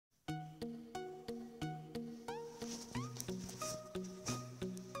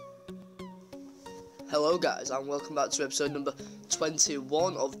Hello guys, and welcome back to episode number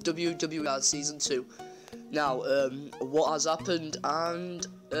 21 of WWE Season 2. Now, what has happened, and,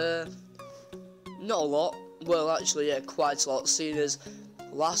 not a lot. Well, actually, yeah, quite a lot, seeing as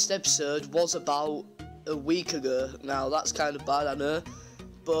last episode was about a week ago. Now, that's kind of bad, I know,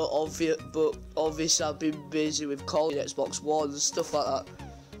 but obviously I've been busy with calling Xbox One and stuff like that.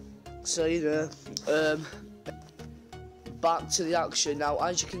 So, you know, back to the action. Now,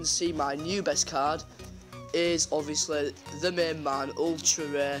 as you can see, my new best card is obviously the main man, ultra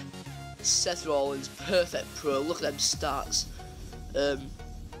rare, Seth Rollins, perfect pro. Look at them stats.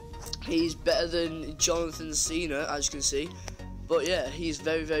 He's better than Jonathan Cena, as you can see, but yeah, he's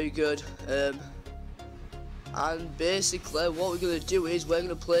very, very good. And basically what we're going to do is we're going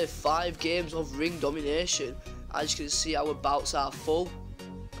to play 5 games of ring domination. As you can see, our bouts are full,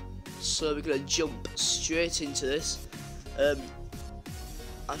 so we're going to jump straight into this.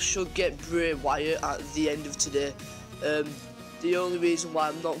 I should get Bray Wyatt at the end of today. The only reason why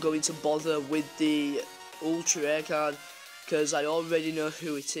I'm not going to bother with the ultra rare card, because I already know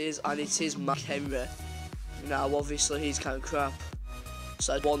who it is, and it is Mark Henry. Now obviously he's kind of crap,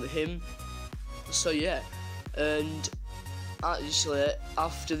 so I want him. So yeah, and actually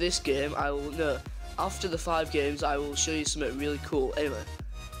after this game after the 5 games I will show you something really cool. Anyway,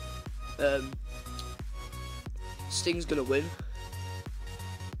 Sting's gonna win.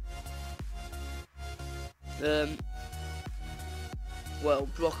 Well,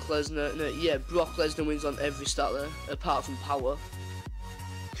 Brock Lesnar, Brock Lesnar wins on every stat there, apart from power.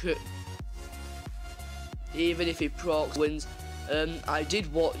 Even if he procs wins. I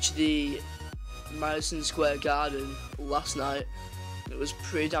did watch the Madison Square Garden last night. It was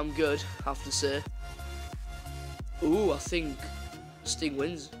pretty damn good, I have to say. Ooh, I think Sting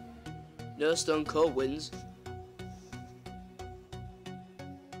wins. No, Stone Cold wins.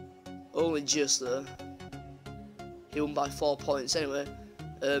 Only just though. He won by 4 points anyway.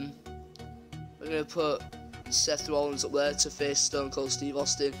 We're going to put Seth Rollins up there to face Stone Cold Steve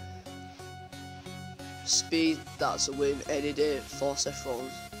Austin. Speed, that's a win any day for Seth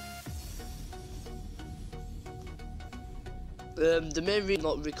Rollins. The main reason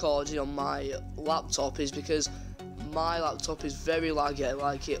I'm not recording on my laptop is because my laptop is very laggy.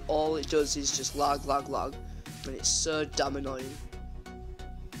 Like all it does is just lag, and it's so damn annoying.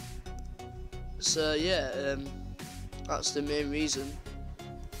 So yeah, that's the main reason.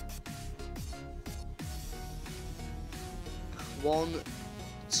 1,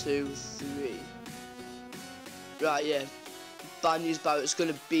 2, 3. Right, yeah. Bad news, Barrett's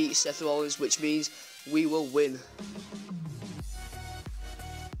going to beat Seth Rollins, which means we will win.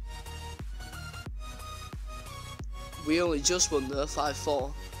 We only just won though,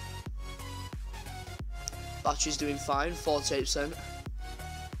 5-4. Battery's doing fine, 48%.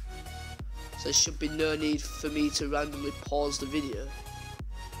 So there should be no need for me to randomly pause the video.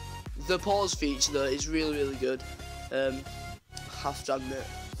 The pause feature though is really, really good. Have to admit.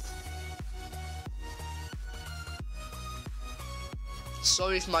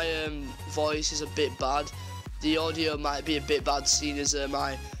 Sorry if my voice is a bit bad. The audio might be a bit bad, seeing as on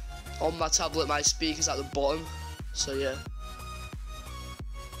my tablet my speaker's at the bottom. So yeah.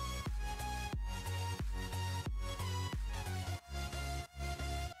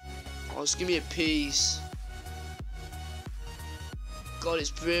 Oh, just give me a piece. God, it's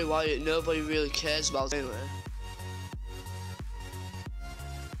Bray Wyatt. Nobody really cares about it anyway.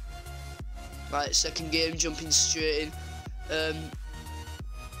 Right, second game, jumping straight in.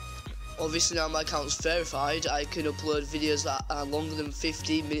 Obviously now my account's verified. I can upload videos that are longer than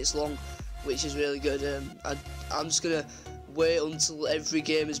 15 minutes long, which is really good. I'm just gonna wait until every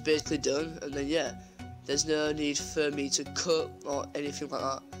game is basically done, and then yeah, there's no need for me to cut or anything like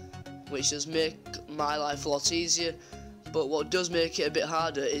that, which does make my life a lot easier. But what does make it a bit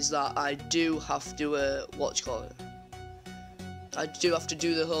harder is that I do have to I do have to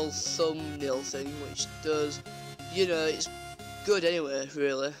do the whole thumbnail thing, which does, you know, it's good anyway,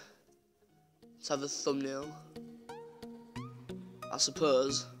 really, to have a thumbnail, I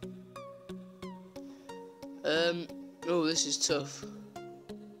suppose. Oh, this is tough.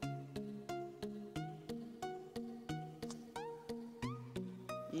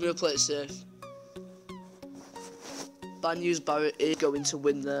 I'm gonna play it safe. Bad news, Barrett is going to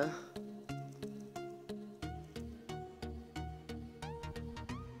win there.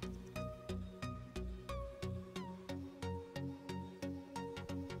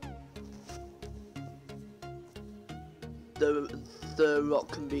 The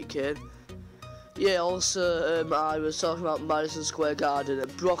Rock can beat Kane. Yeah, also, I was talking about Madison Square Garden,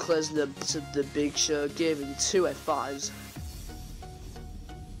 and Brock Lesnar to the Big Show, gave him 2 F5s.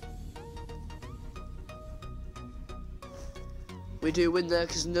 we do win there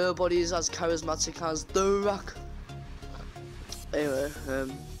because nobody is as charismatic as The Rock. Anyway,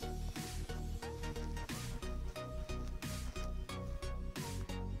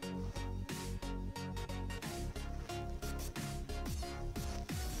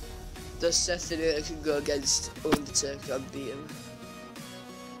 the SETH in it can go against Undertaker and beat him.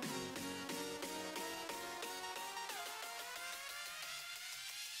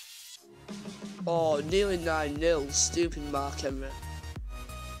 Oh, nearly 9-0, stupid Mark Henry.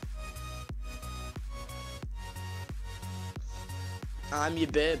 I'm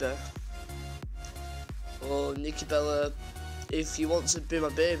your baby. Oh, Nikki Bella, if you want to be my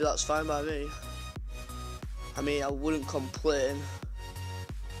baby, that's fine by me. I mean, I wouldn't complain.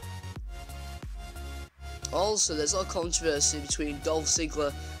 Also, there's a lot of controversy between Dolph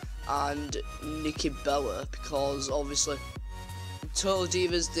Ziggler and Nikki Bella because obviously Total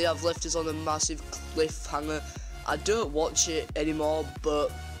Divas, they have left us on a massive cliffhanger. I don't watch it anymore,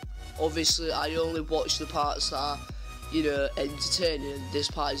 but obviously I only watch the parts that are, you know, entertaining. This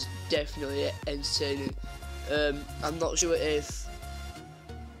part is definitely entertaining. I'm not sure if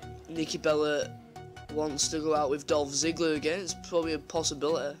Nikki Bella wants to go out with Dolph Ziggler again. It's probably a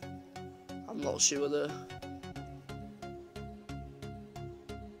possibility. I'm not sure though.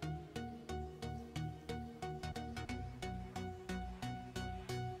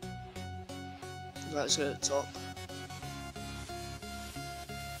 Let's go to the top.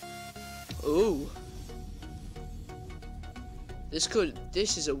 Ooh.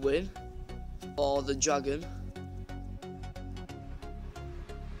 This is a win for the Dragon.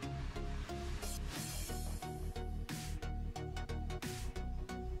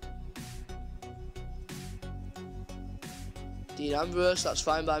 Dean Ambrose, that's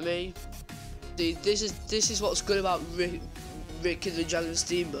fine by me. See, this is what's good about Rick and the Dragon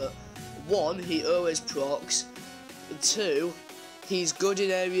Steamboat. 1, he always procs, and 2, he's good in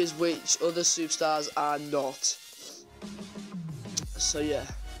areas which other superstars are not. So yeah,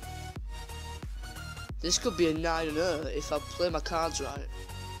 this could be a 9-0 if I play my cards right.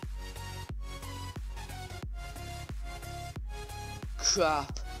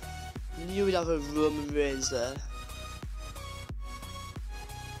 Crap, knew we'd have a Roman Reigns there.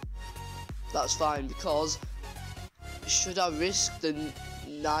 That's fine because should I risk the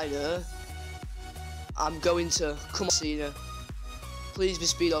 9-0? I'm going to. Come on, Cena. Please be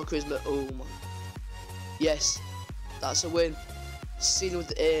speed or charisma. Oh my. Yes, that's a win. Cena with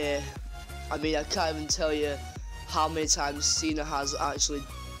the A. I mean, I can't even tell you how many times Cena has actually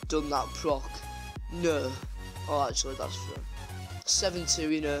done that proc. No. Oh, actually, that's true.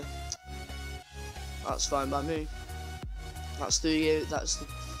 7-2, you know. That's fine by me. That's the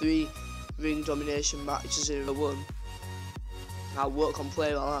 3 ring domination matches in a row. I won't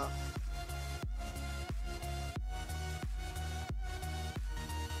complain about that.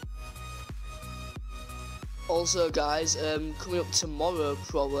 Also guys, coming up tomorrow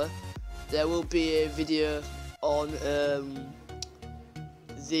probably, there will be a video on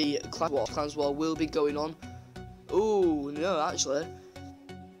the Clans War will be going on. Ooh, no actually.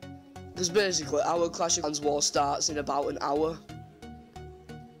 Because basically our Clash of Clans War starts in about an hour.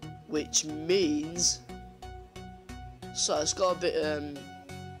 Which means... So it's got a bit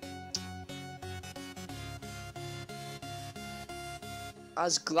I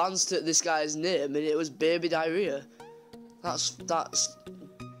just glanced at this guy's name and it was Baby Diarrhea. That's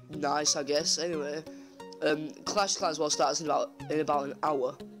nice, I guess. Anyway, Clash Clans War starts in about an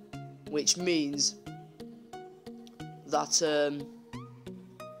hour, which means that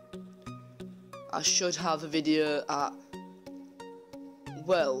I should have a video at,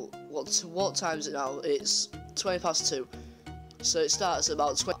 well, what time is it now? It's 20 past 2. So it starts at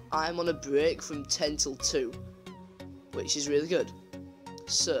about 20. I'm on a break from 10 till 2, which is really good.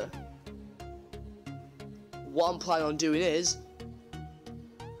 So what I'm planning on doing is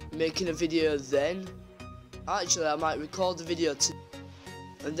making a video then. Actually, I might record the video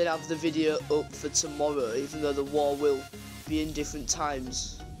and then have the video up for tomorrow, even though the war will be in different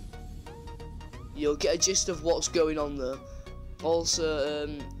times. You'll get a gist of what's going on there. Also,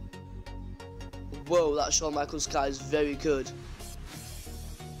 whoa, that Shawn Michaels guy is very good.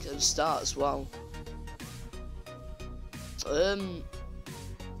 Get him start as well. I'm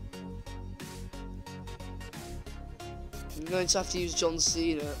going to have to use John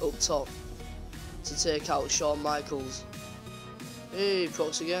Cena up top to take out Shawn Michaels. Hey,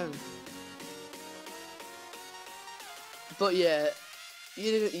 procs again. But yeah,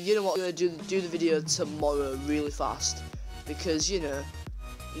 you know what, I'm going to do the video tomorrow really fast, because you know,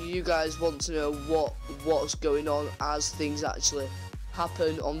 you guys want to know what's going on as things actually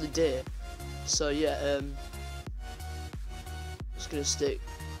happen on the day. So yeah, let's gonna stick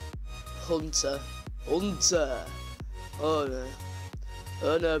Hunter. Hunter! Oh no.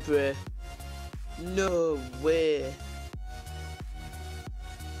 Oh no, Bray. No way.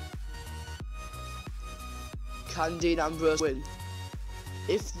 Can Dean Ambrose win?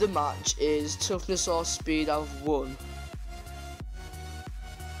 If the match is toughness or speed, I've won.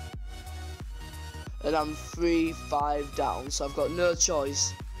 And I'm 3-5 down, so I've got no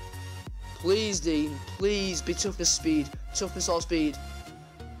choice. Please, Dean, please be toughness, speed. Toughness or speed.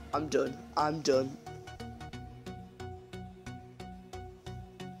 I'm done. I'm done.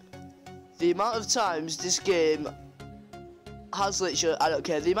 The amount of times this game has literally, I don't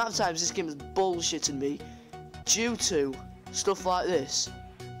care, the amount of times this game is bullshitting me due to stuff like this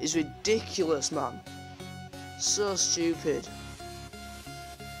is ridiculous, man. So stupid.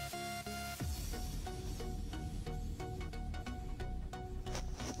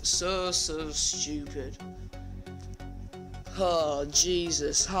 So stupid. Oh,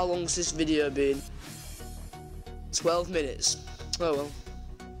 Jesus. How long's this video been? 12 minutes. Oh well.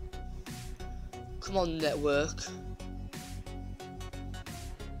 Come on, network.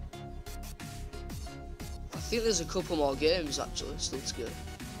 I think there's a couple more games actually still to go.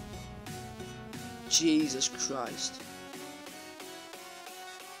 Jesus Christ.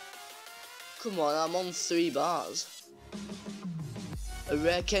 Come on, I'm on 3 bars. A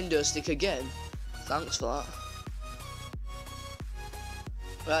rare kendo stick again. Thanks for that.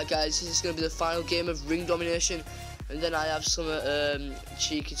 Right guys, this is going to be the final game of ring domination, and then I have something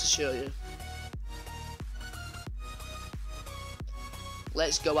cheeky to show you.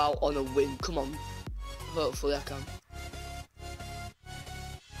 Let's go out on a win, come on. Hopefully I can.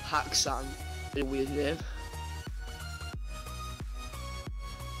 Haxan, a weird name.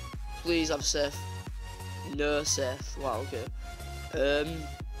 Please have Seth. No Seth, wow, okay.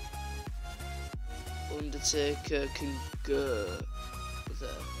 Undertaker can go there.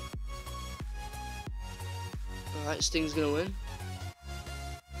 Alright, Sting's gonna win.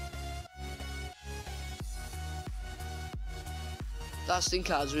 That Sting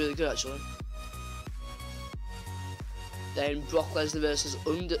card's really good actually. Then Brock Lesnar versus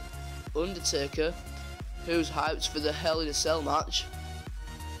Undertaker, who's hyped for the Hell in a Cell match.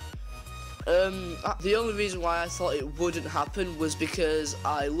 The only reason why I thought it wouldn't happen was because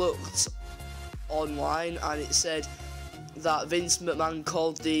I looked online and it said that Vince McMahon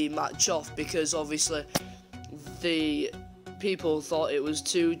called the match off because obviously the people thought it was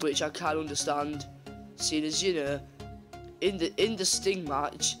too, which I can't understand, seeing as, you know, in the Sting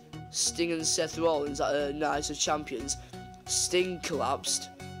match, Sting and Seth Rollins at Night of Champions, Sting collapsed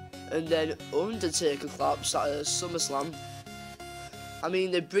and then Undertaker collapsed at SummerSlam. I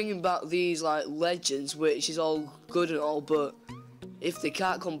mean, they're bringing back these like legends, which is all good and all, but if they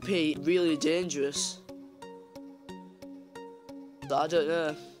can't compete, really dangerous. So I don't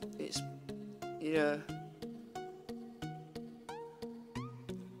know. It's, you know,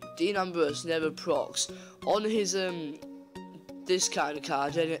 Dean Ambrose never procs on his this kind of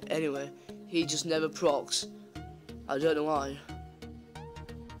card. Anyway, he just never procs. I don't know why.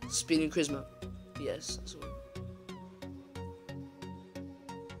 Speed and charisma. Yes, that's what.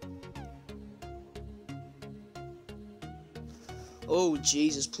 Oh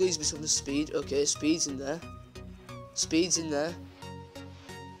Jesus, please be something speed. Okay, speed's in there. Speed's in there.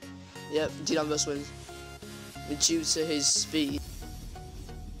 Yep, Dean Ambrose wins. Due to his speed.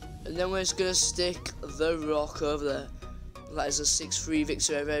 And then we're just gonna stick The Rock over there. That is a 6-3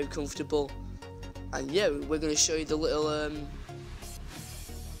 victory, very comfortable. And yeah, we're gonna show you the little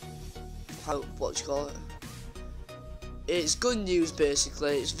what do you call it? It's good news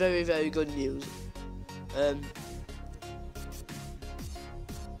basically. It's very, very good news.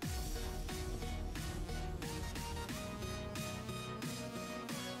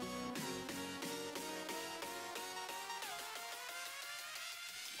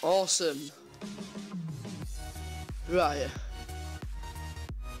 Awesome. Right.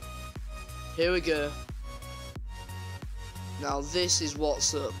 Here we go. Now this is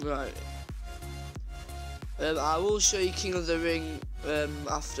what's up. Right. I will show you King of the Ring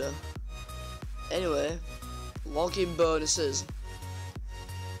after. Anyway, login bonuses.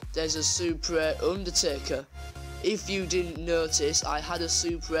 There's a Super Rare Undertaker. If you didn't notice, I had a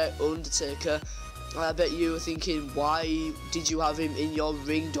Super Rare Undertaker. I bet you were thinking, why did you have him in your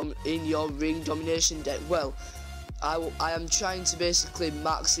ring domination deck? Well, I am trying to basically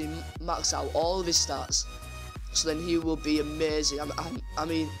max out all of his stats, so then he will be amazing. I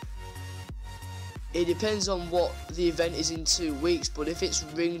mean, it depends on what the event is in 2 weeks, but if it's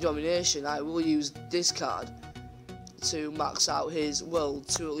ring domination, I will use this card to max out his, well,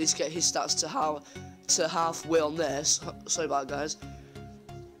 to at least get his stats to halfway on this. Sorry about that, guys.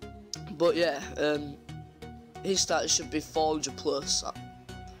 But yeah, his stats should be 400 plus,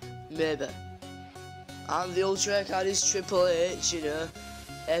 maybe. And the ultra card is Triple H, you know,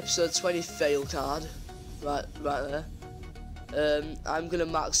 episode 20 fail card, right there. I'm gonna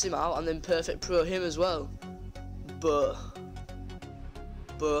max him out and then perfect pro him as well. But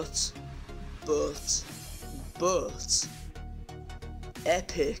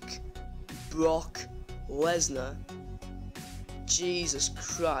epic Brock Lesnar. Jesus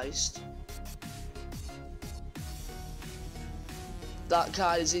Christ. That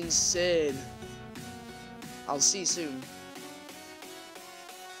card is insane. I'll see you soon.